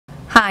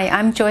Hi,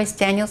 I'm Joyce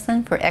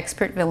Danielson for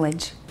Expert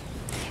Village.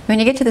 When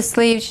you get to the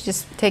sleeves, you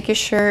just take your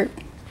shirt,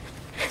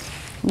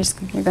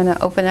 you're going to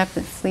open up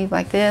the sleeve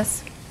like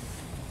this.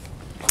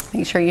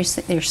 Make sure your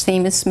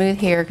seam is smooth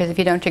here, because if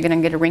you don't, you're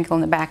going to get a wrinkle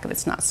in the back if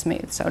it's not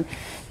smooth. So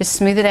just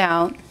smooth it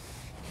out.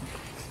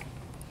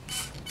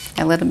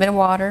 A little bit of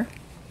water.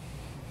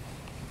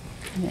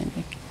 And then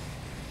you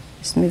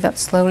just move up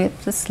slowly up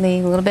the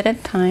sleeve, a little bit at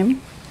a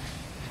time.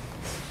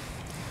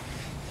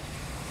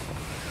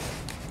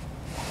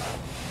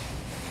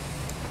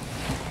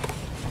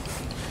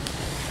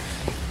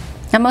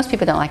 Now most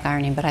people don't like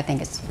ironing, but I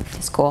think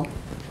it's cool.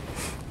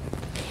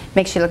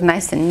 Makes you look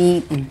nice and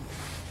neat and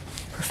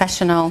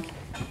professional.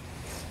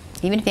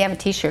 Even if you have a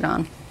t-shirt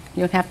on,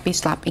 you don't have to be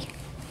sloppy.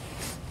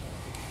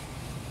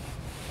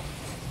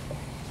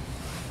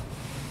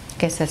 I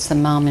guess that's the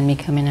mom in me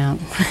coming out.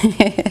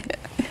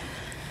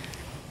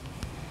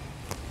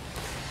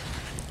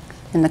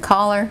 And the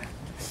collar,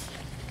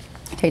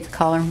 take the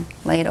collar,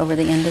 lay it over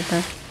the end of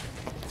the,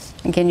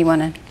 again you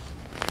want to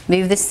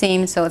move the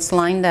seam so it's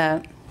lined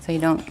up, so you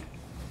don't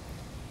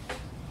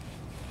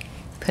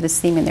put a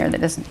seam in there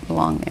that doesn't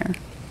belong there.